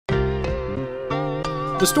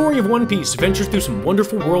The story of One Piece ventures through some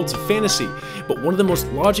wonderful worlds of fantasy, but one of the most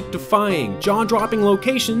logic-defying, jaw-dropping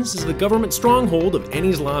locations is the government stronghold of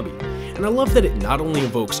Enies Lobby. And I love that it not only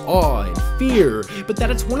evokes awe and fear, but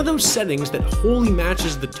that it's one of those settings that wholly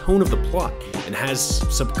matches the tone of the plot, and has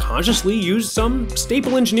subconsciously used some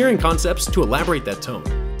staple engineering concepts to elaborate that tone.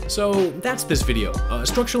 So that's this video, a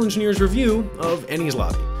structural engineer's review of Enies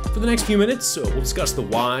Lobby. For the next few minutes, we'll discuss the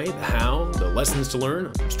why, the how, the lessons to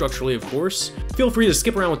learn, structurally of course. Feel free to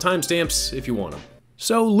skip around with timestamps if you want to.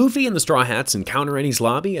 So Luffy and the Straw Hats encounter Enies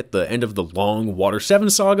Lobby at the end of the long Water 7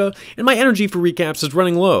 saga, and my energy for recaps is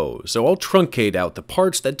running low, so I'll truncate out the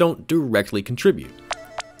parts that don't directly contribute.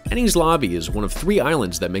 Enies Lobby is one of 3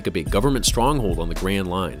 islands that make up a government stronghold on the Grand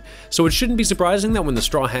Line, so it shouldn't be surprising that when the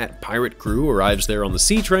Straw Hat pirate crew arrives there on the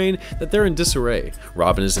sea train, that they're in disarray.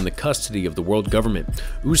 Robin is in the custody of the world government.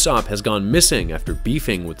 Usopp has gone missing after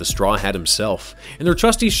beefing with the Straw Hat himself, and their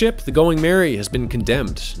trusty ship, the Going Merry, has been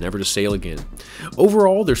condemned, never to sail again.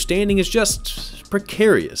 Overall, their standing is just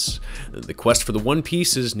precarious. The quest for the One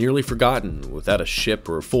Piece is nearly forgotten. Without a ship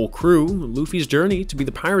or a full crew, Luffy's journey to be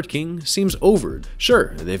the Pirate King seems over.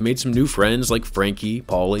 Sure, they've made some new friends like Frankie,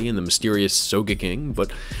 Polly, and the mysterious Sogeking,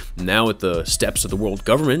 but now at the steps of the world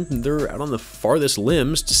government, they're out on the farthest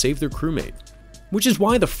limbs to save their crewmate. Which is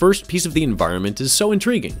why the first piece of the environment is so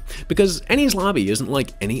intriguing, because Enies Lobby isn't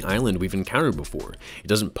like any island we've encountered before. It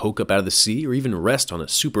doesn't poke up out of the sea or even rest on a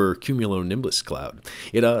super cumulonimbus cloud.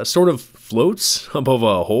 It sort of floats above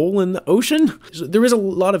a hole in the ocean. There is a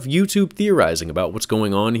lot of YouTube theorizing about what's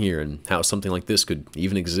going on here and how something like this could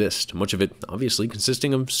even exist, much of it obviously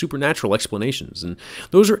consisting of supernatural explanations, and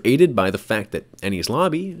those are aided by the fact that Enies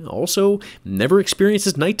Lobby also never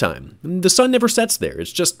experiences nighttime. The sun never sets there.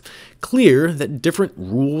 It's just clear that different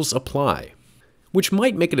rules apply, which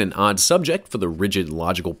might make it an odd subject for the rigid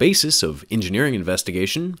logical basis of engineering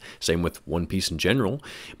investigation, same with One Piece in general,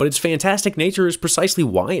 but its fantastic nature is precisely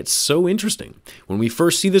why it's so interesting. When we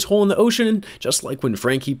first see this hole in the ocean, just like when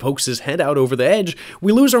Frankie pokes his head out over the edge,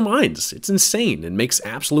 we lose our minds. It's insane and makes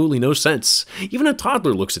absolutely no sense. Even a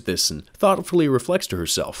toddler looks at this and thoughtfully reflects to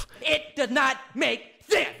herself, "It does not make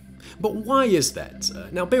sense!" But why is that?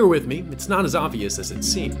 Now bear with me, it's not as obvious as it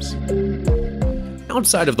seems.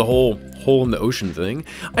 Outside of the whole hole in the ocean thing,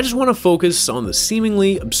 I just want to focus on the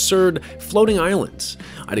seemingly absurd floating islands.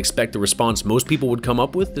 I'd expect the response most people would come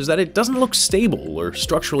up with is that it doesn't look stable or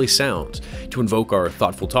structurally sound. To invoke our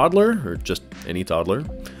thoughtful toddler, or just any toddler,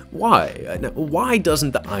 why? Now, why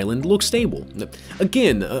doesn't the island look stable?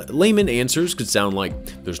 Again, layman answers could sound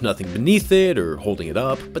like there's nothing beneath it or holding it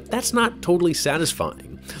up, but that's not totally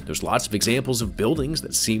satisfying. There's lots of examples of buildings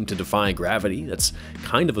that seem to defy gravity. That's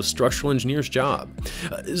kind of a structural engineer's job.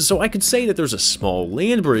 So I could say that there's a small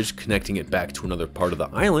land bridge connecting it back to another part of the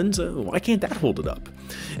island. Why can't that hold it up?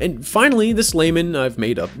 And finally, this layman I've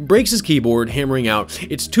made up breaks his keyboard, hammering out,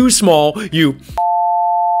 "It's too small, you..."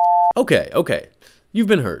 Okay. You've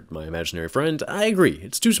been heard, my imaginary friend. I agree,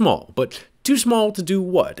 it's too small, but too small to do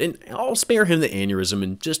what? And I'll spare him the aneurysm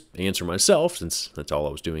and just answer myself, since that's all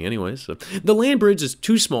I was doing anyways. So, the land bridge is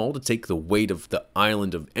too small to take the weight of the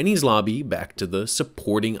island of Enies Lobby back to the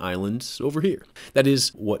supporting islands over here. That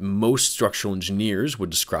is what most structural engineers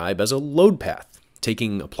would describe as a load path,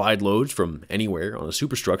 taking applied loads from anywhere on a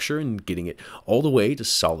superstructure and getting it all the way to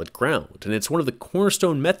solid ground. And it's one of the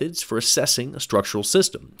cornerstone methods for assessing a structural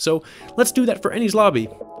system. So let's do that for Enies Lobby,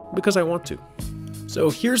 because I want to.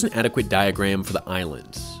 So here's an adequate diagram for the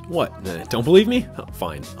islands. What, don't believe me? Oh,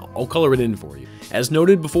 fine, I'll color it in for you. As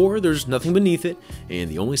noted before, there's nothing beneath it,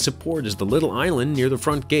 and the only support is the little island near the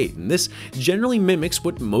front gate, and this generally mimics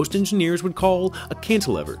what most engineers would call a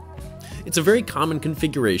cantilever. It's a very common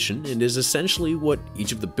configuration and is essentially what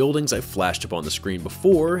each of the buildings I flashed up on the screen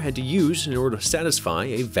before had to use in order to satisfy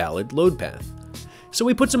a valid load path. So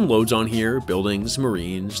we put some loads on here, buildings,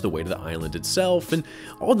 marines, the weight of the island itself, and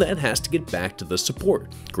all that has to get back to the support.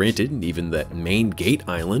 Granted, even that main gate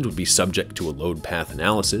island would be subject to a load path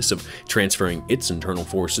analysis of transferring its internal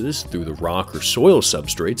forces through the rock or soil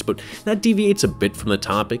substrates, but that deviates a bit from the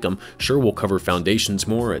topic. I'm sure we'll cover foundations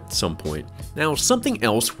more at some point. Now, something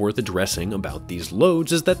else worth addressing about these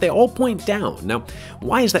loads is that they all point down. Now,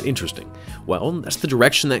 why is that interesting? Well, that's the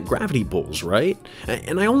direction that gravity pulls, right?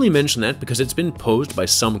 And I only mention that because it's been posed by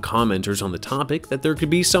some commenters on the topic that there could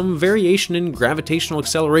be some variation in gravitational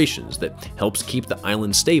accelerations that helps keep the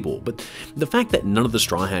island stable, but the fact that none of the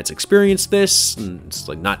Straw Hats experienced this, and it's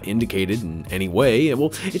like not indicated in any way,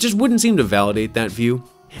 well, it just wouldn't seem to validate that view.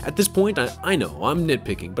 At this point, I know, I'm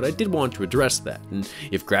nitpicking, but I did want to address that, and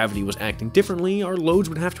if gravity was acting differently, our loads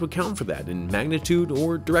would have to account for that in magnitude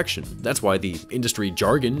or direction. That's why the industry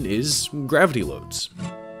jargon is gravity loads.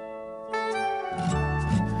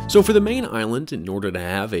 So for the main island, in order to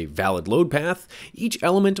have a valid load path, each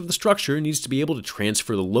element of the structure needs to be able to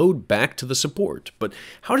transfer the load back to the support. But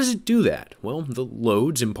how does it do that? Well, the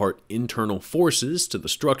loads impart internal forces to the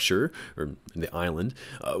structure, or the island,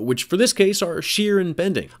 which for this case are shear and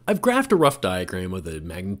bending. I've graphed a rough diagram of the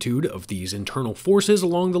magnitude of these internal forces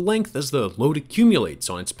along the length as the load accumulates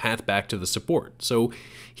on its path back to the support. So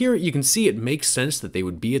here you can see it makes sense that they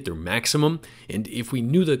would be at their maximum, and if we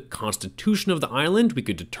knew the constitution of the island, we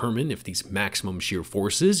could determine if these maximum shear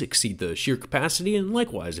forces exceed the shear capacity, and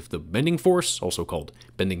likewise if the bending force, also called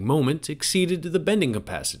bending moment, exceeded the bending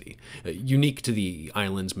capacity, unique to the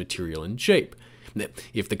island's material and shape.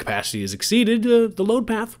 If the capacity is exceeded, the load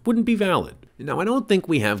path wouldn't be valid. Now, I don't think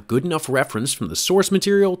we have good enough reference from the source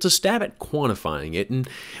material to stab at quantifying it, and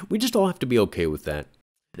we just all have to be okay with that.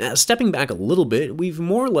 Now, stepping back a little bit, we've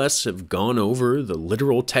more or less have gone over the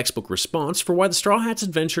literal textbook response for why the Straw Hats'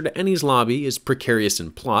 adventure to Enies Lobby is precarious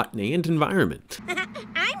in plot and environment.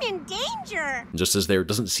 I'm in danger! Just as there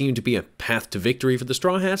doesn't seem to be a path to victory for the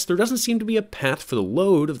Straw Hats, there doesn't seem to be a path for the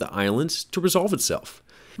load of the island to resolve itself.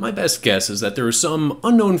 My best guess is that there is some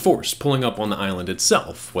unknown force pulling up on the island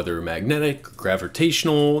itself, whether magnetic or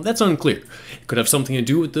gravitational, that's unclear. It could have something to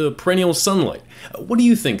do with the perennial sunlight. What do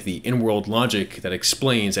you think the in-world logic that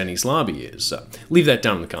explains Enies Lobby is? Leave that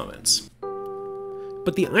down in the comments.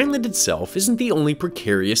 But the island itself isn't the only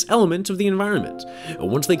precarious element of the environment.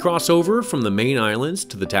 Once they cross over from the main island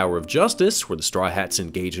to the Tower of Justice, where the Straw Hats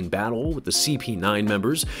engage in battle with the CP9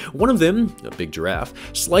 members, one of them, a big giraffe,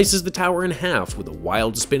 slices the tower in half with a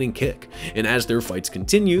wild spinning kick. And as their fights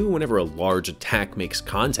continue, whenever a large attack makes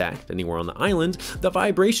contact anywhere on the island, the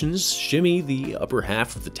vibrations shimmy the upper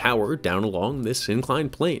half of the tower down along this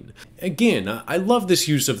inclined plane. Again, I love this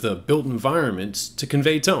use of the built environment to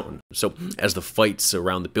convey tone. So as the fights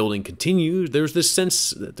around the building continue, there's this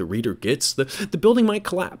sense that the reader gets that the building might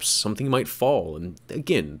collapse, something might fall, and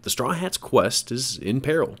again, the Straw Hats' quest is in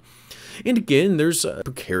peril. And again, there's a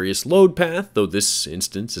precarious load path, though this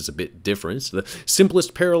instance is a bit different. The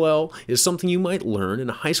simplest parallel is something you might learn in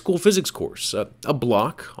a high school physics course, a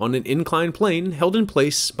block on an inclined plane held in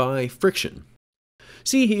place by friction.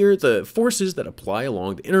 See here, the forces that apply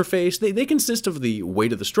along the interface, they consist of the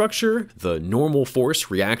weight of the structure, the normal force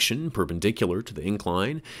reaction perpendicular to the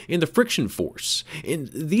incline, and the friction force. And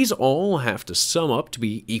these all have to sum up to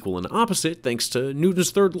be equal and opposite thanks to Newton's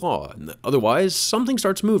third law, otherwise something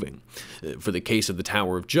starts moving. For the case of the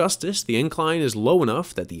Tower of Justice, the incline is low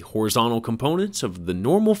enough that the horizontal components of the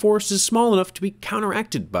normal force is small enough to be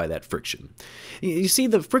counteracted by that friction. You see,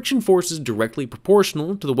 the friction force is directly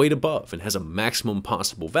proportional to the weight above and has a maximum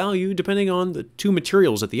possible value depending on the two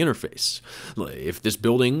materials at the interface. If this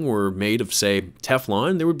building were made of, say,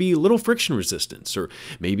 Teflon, there would be little friction resistance, or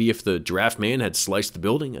maybe if the giraffe man had sliced the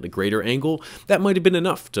building at a greater angle, that might have been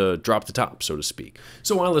enough to drop the top, so to speak.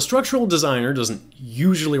 So while a structural designer doesn't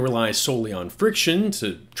usually rely solely on friction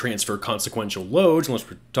to transfer consequential loads, unless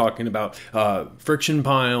we're talking about friction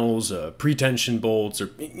piles, pretension bolts, or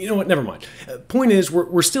you know what, never mind. Point is,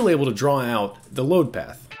 we're still able to draw out the load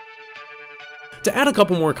path. To add a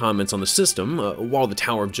couple more comments on the system, while the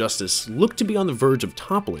Tower of Justice looked to be on the verge of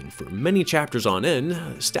toppling for many chapters on end,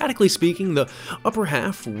 statically speaking, the upper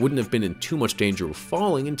half wouldn't have been in too much danger of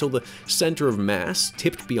falling until the center of mass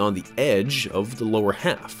tipped beyond the edge of the lower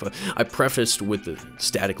half. I prefaced with the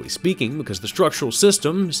statically speaking because the structural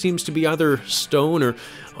system seems to be either stone or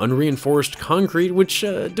unreinforced concrete, which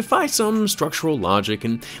defies some structural logic,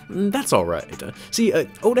 and that's alright. See,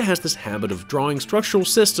 Oda has this habit of drawing structural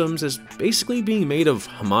systems as basically being made of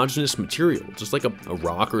homogeneous material, just like a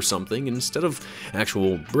rock or something, instead of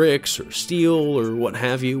actual bricks or steel or what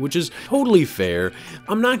have you, which is totally fair.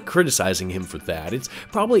 I'm not criticizing him for that. It's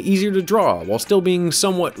probably easier to draw while still being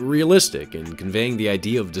somewhat realistic and conveying the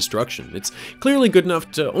idea of destruction. It's clearly good enough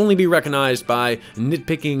to only be recognized by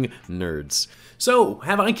nitpicking nerds. So,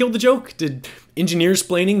 have I killed the joke? Did engineers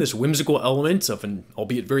explaining this whimsical element of an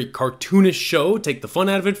albeit very cartoonish show take the fun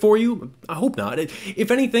out of it for you? I hope not. If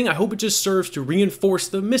anything, I hope it just serves to reinforce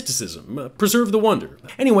the mysticism, preserve the wonder.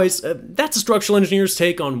 Anyways, that's a structural engineer's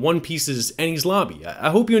take on One Piece's Enies Lobby. I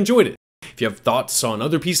hope you enjoyed it. If you have thoughts on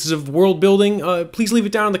other pieces of world building, please leave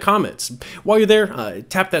it down in the comments. While you're there,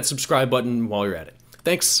 tap that subscribe button while you're at it.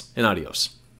 Thanks, and adios.